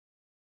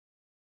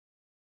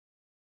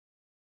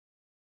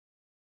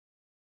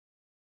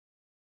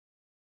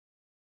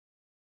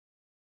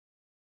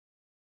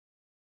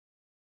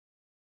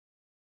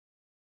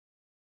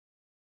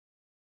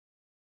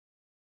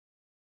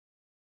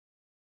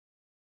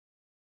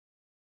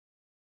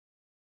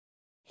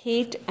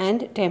Heat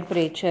and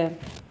temperature.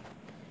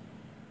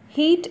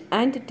 Heat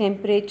and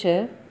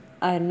temperature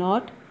are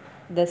not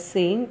the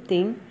same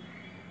thing.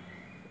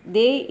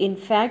 They in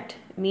fact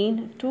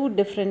mean two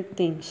different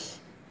things.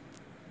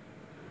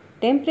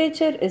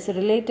 Temperature is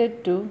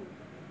related to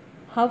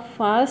how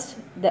fast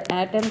the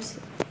atoms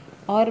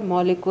or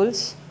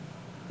molecules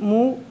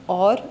move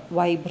or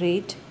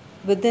vibrate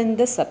within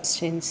the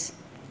substance.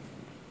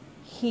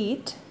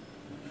 Heat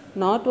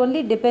not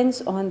only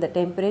depends on the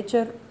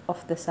temperature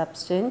of the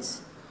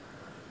substance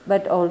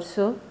but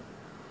also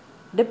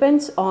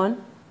depends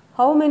on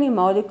how many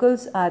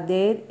molecules are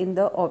there in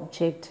the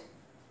object.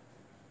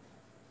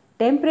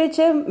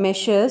 Temperature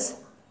measures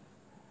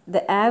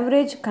the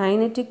average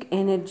kinetic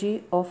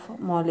energy of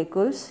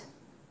molecules.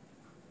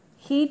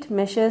 Heat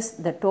measures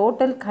the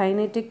total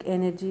kinetic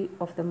energy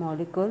of the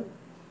molecule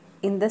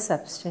in the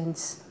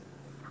substance.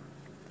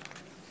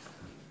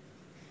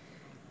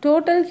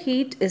 Total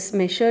heat is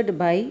measured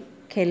by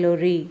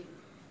calorie.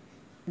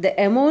 The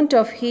amount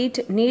of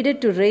heat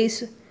needed to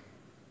raise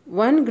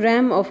 1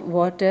 gram of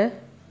water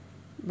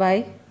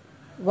by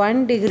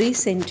 1 degree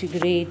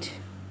centigrade.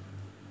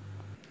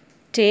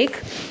 Take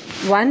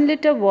 1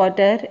 liter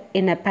water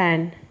in a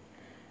pan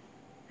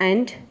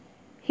and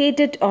heat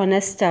it on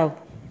a stove.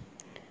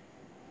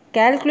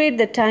 Calculate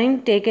the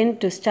time taken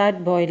to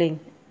start boiling,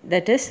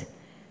 that is,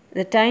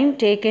 the time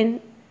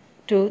taken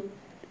to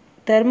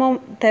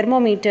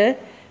thermometer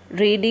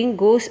reading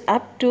goes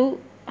up to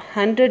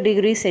 100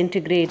 degrees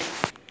centigrade.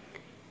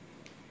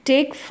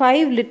 Take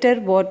 5 liter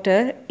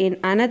water in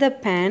another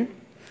pan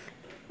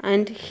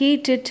and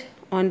heat it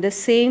on the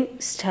same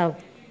stove.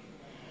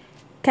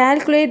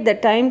 Calculate the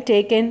time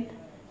taken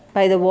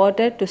by the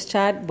water to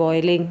start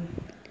boiling.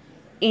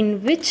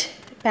 In which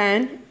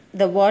pan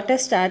the water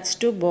starts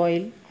to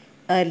boil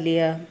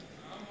earlier,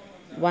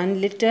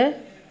 1 liter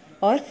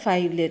or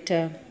 5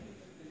 liter.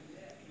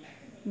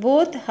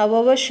 Both,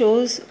 however,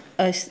 shows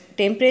a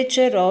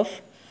temperature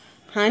of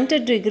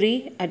 100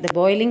 degree at the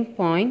boiling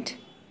point.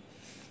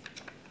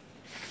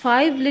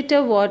 5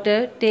 liter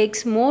water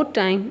takes more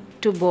time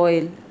to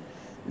boil.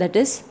 That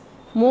is,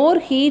 more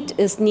heat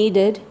is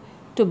needed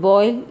to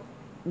boil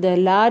the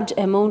large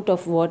amount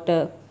of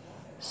water.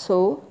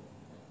 So,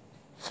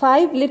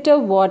 5 liter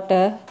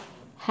water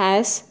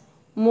has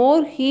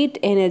more heat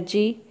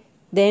energy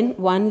than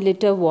 1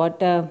 liter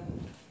water.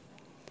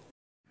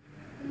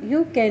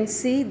 You can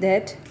see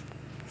that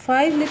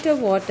 5 liter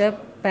water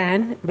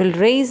pan will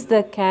raise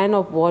the can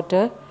of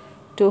water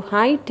to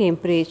high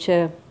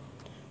temperature.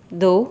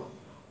 Though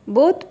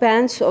both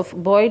pans of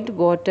boiled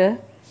water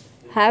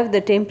have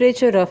the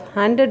temperature of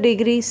 100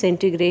 degrees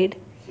centigrade,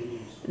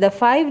 the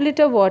 5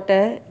 liter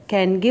water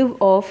can give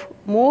off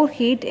more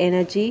heat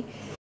energy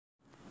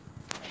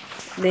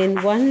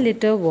than 1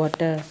 liter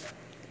water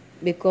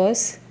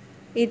because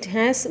it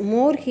has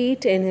more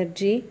heat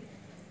energy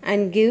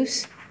and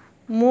gives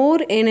more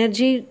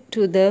energy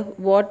to the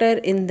water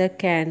in the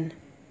can.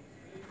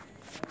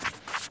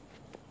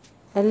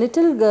 A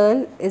little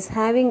girl is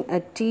having a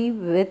tea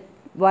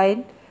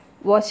while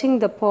watching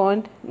the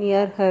pond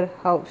near her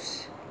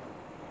house.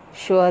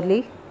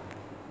 Surely,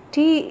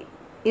 tea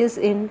is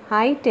in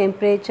high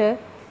temperature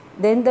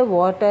than the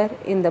water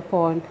in the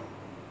pond.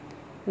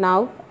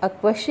 Now, a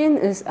question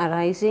is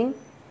arising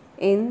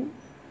in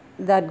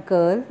that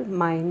girl's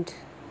mind.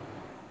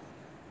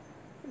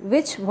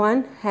 Which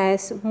one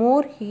has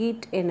more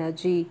heat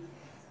energy,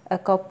 a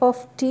cup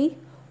of tea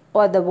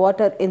or the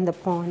water in the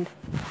pond?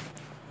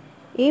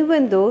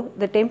 Even though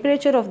the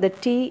temperature of the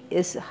tea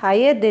is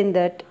higher than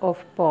that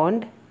of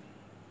pond,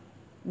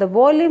 the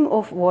volume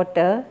of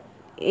water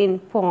in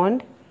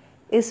pond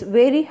is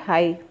very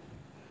high.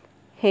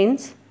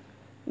 Hence,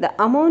 the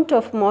amount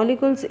of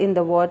molecules in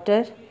the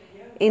water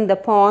in the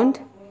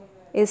pond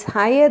is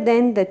higher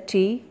than the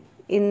tea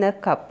in the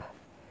cup.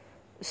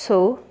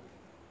 So,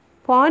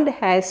 pond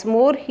has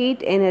more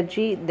heat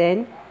energy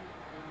than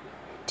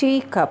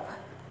tea cup.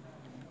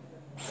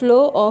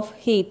 Flow of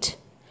heat.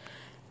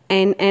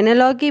 An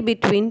analogy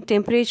between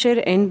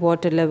temperature and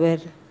water level.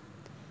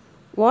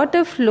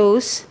 Water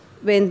flows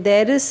when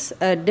there is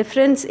a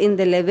difference in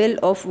the level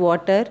of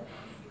water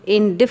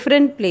in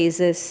different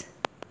places.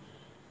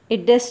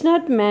 It does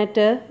not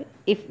matter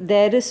if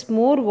there is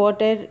more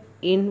water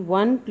in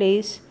one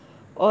place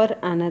or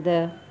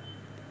another.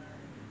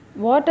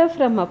 Water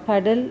from a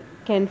puddle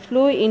can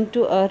flow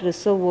into a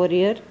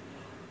reservoir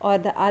or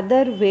the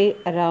other way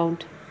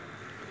around.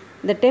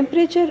 The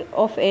temperature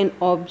of an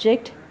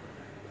object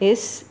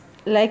is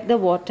like the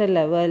water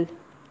level.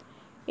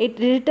 It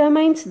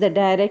determines the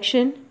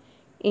direction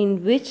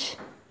in which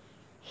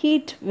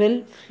heat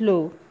will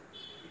flow.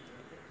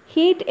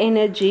 Heat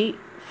energy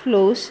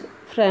flows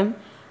from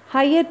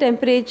higher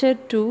temperature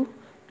to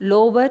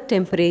lower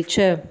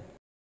temperature.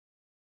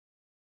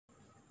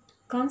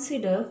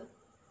 Consider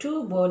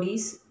two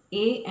bodies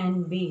A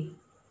and B.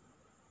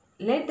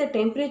 Let the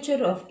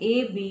temperature of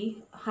A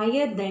be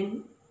higher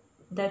than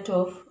that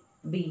of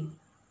B.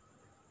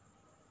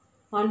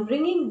 On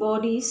bringing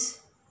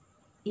bodies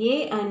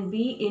A and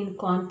B in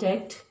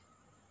contact,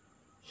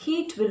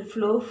 heat will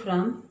flow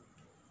from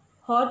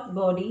hot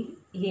body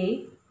A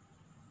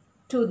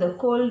to the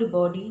cold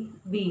body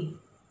B.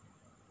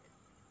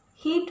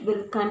 Heat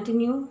will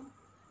continue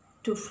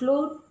to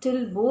flow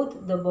till both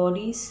the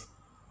bodies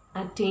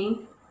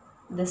attain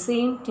the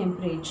same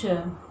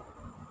temperature.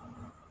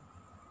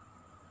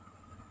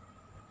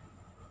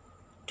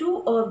 Two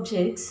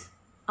objects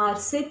are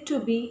said to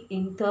be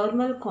in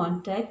thermal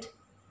contact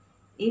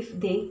if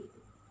they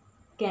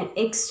can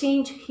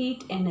exchange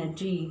heat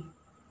energy.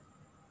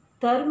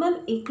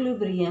 Thermal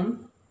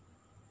equilibrium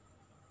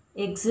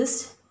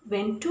exists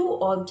when two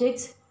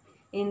objects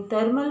in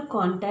thermal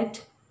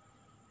contact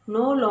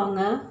no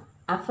longer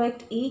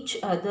affect each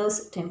other's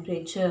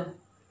temperature.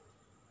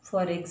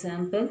 For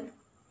example,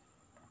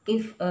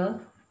 if a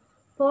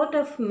pot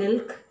of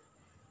milk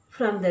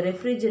from the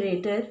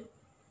refrigerator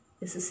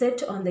is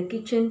set on the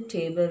kitchen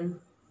table,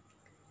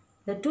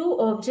 the two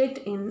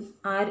objects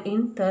are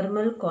in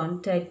thermal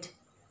contact.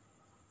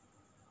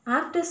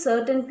 After a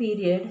certain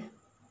period,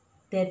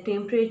 their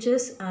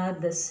temperatures are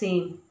the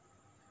same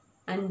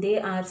and they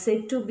are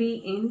said to be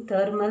in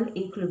thermal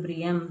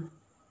equilibrium.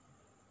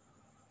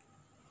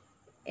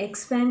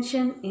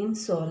 Expansion in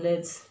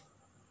solids.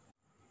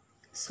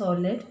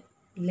 Solid,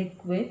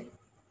 liquid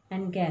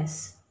and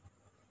gas.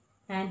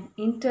 An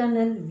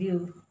internal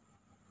view.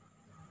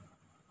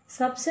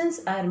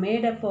 Substances are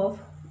made up of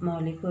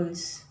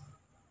molecules.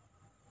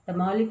 The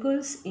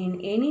molecules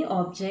in any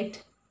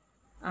object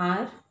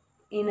are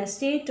in a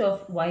state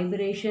of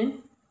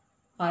vibration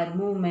or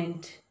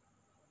movement.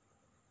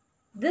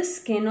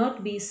 This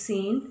cannot be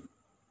seen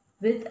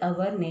with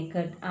our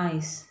naked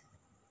eyes.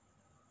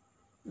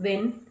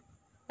 When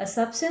a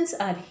substance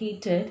are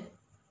heated,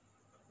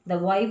 the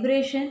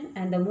vibration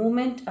and the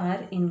movement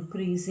are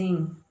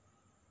increasing.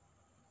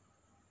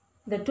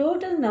 The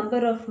total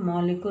number of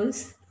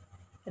molecules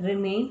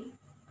remain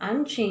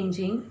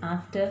unchanging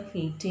after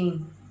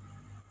heating.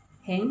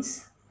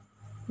 Hence,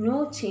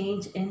 no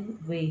change in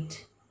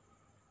weight.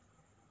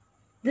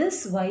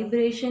 This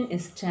vibration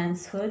is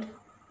transferred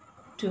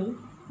to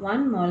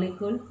one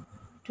molecule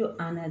to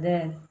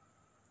another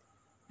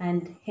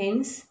and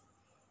hence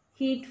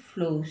heat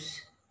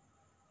flows.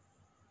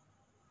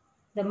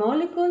 The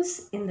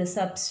molecules in the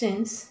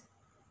substance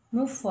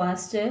move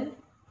faster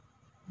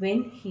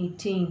when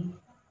heating,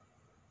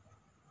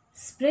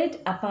 spread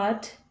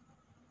apart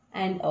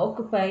and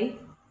occupy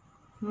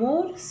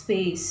more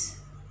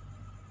space.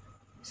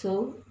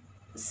 So,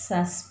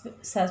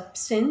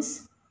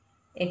 substance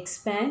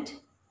expand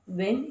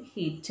when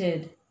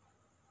heated.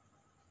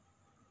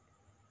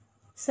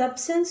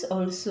 Substance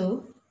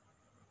also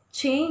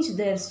change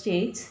their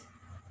states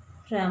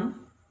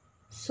from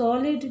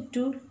solid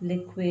to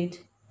liquid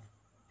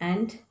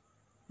and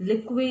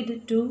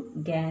liquid to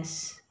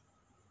gas.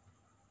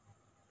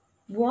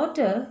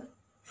 Water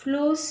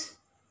flows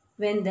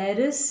when there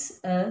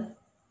is a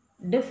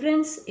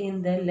difference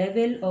in the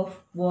level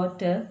of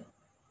water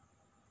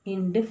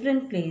in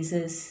different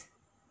places.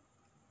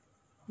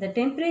 The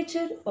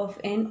temperature of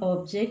an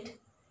object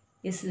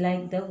is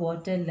like the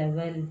water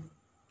level.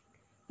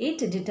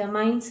 It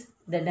determines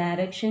the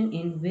direction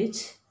in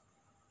which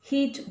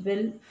heat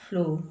will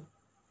flow,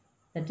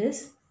 that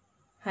is,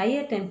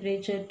 higher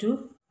temperature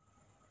to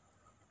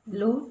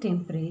low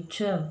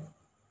temperature.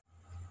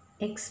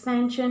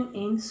 Expansion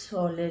in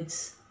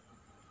solids.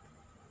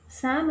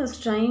 Sam is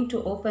trying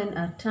to open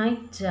a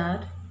tight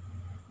jar,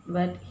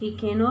 but he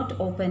cannot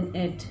open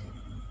it.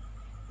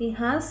 He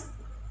asks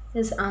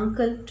his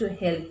uncle to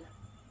help.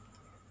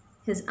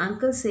 His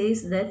uncle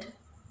says that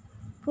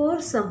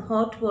pour some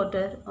hot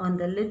water on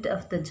the lid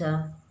of the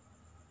jar.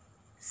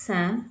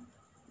 Sam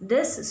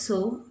does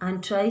so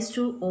and tries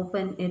to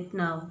open it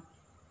now.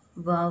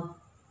 Wow!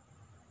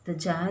 The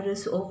jar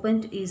is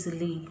opened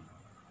easily.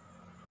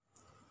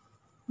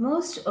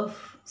 Most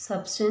of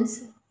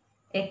substance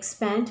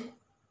expand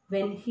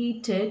when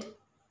heated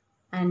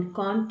and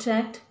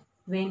contract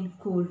when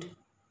cooled.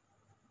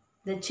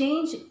 The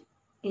change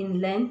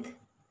in length,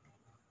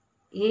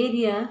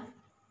 area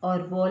or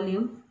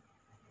volume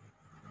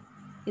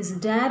is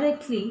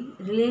directly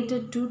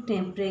related to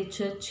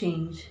temperature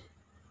change.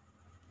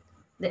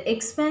 The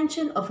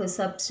expansion of a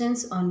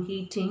substance on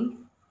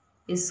heating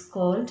is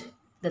called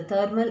the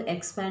thermal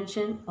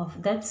expansion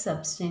of that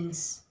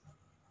substance.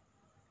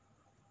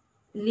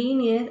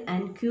 Linear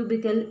and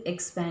cubical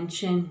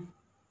expansion.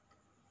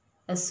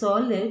 A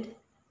solid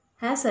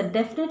has a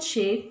definite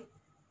shape,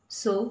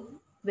 so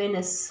when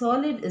a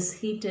solid is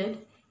heated,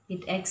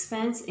 it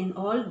expands in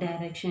all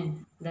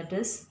directions, that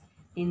is,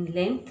 in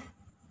length,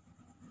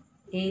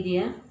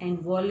 area and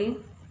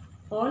volume,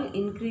 all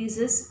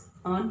increases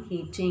on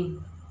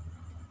heating.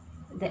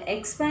 The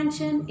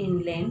expansion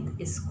in length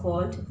is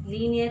called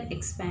linear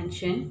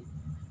expansion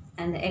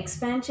and the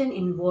expansion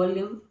in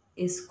volume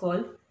is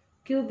called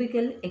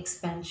cubical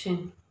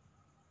expansion.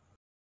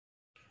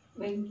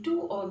 When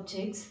two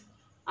objects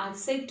are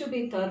said to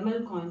be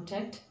thermal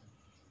contact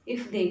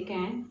if they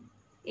can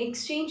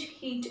exchange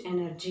heat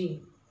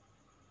energy.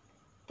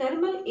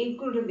 Thermal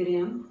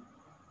equilibrium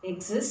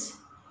exists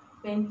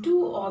when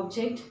two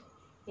objects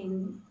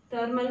in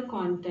thermal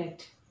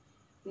contact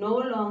no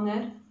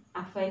longer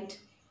affect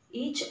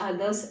each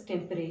other's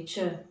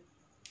temperature.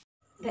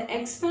 The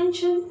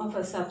expansion of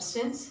a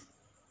substance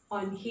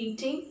on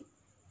heating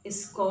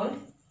is called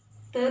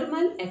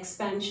thermal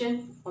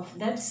expansion of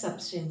that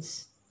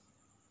substance.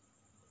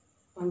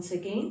 Once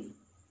again,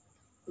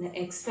 the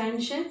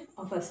expansion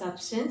of a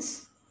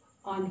substance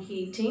on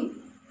heating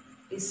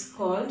is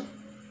called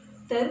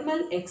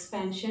thermal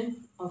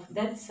expansion of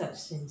that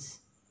substance.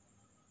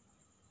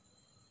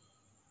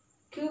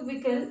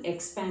 Cubical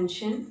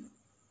expansion.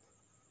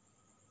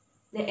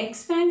 The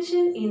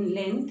expansion in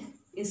length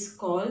is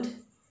called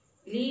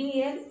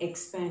linear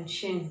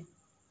expansion.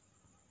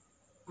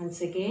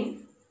 Once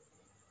again,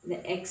 the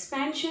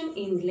expansion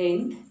in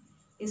length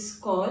is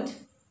called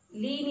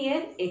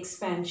linear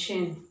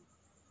expansion,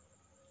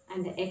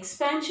 and the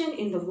expansion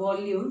in the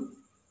volume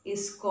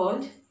is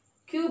called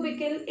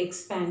cubical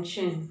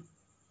expansion.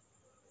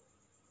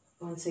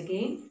 Once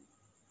again,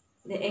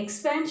 the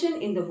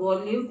expansion in the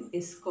volume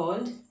is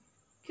called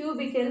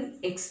cubical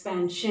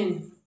expansion.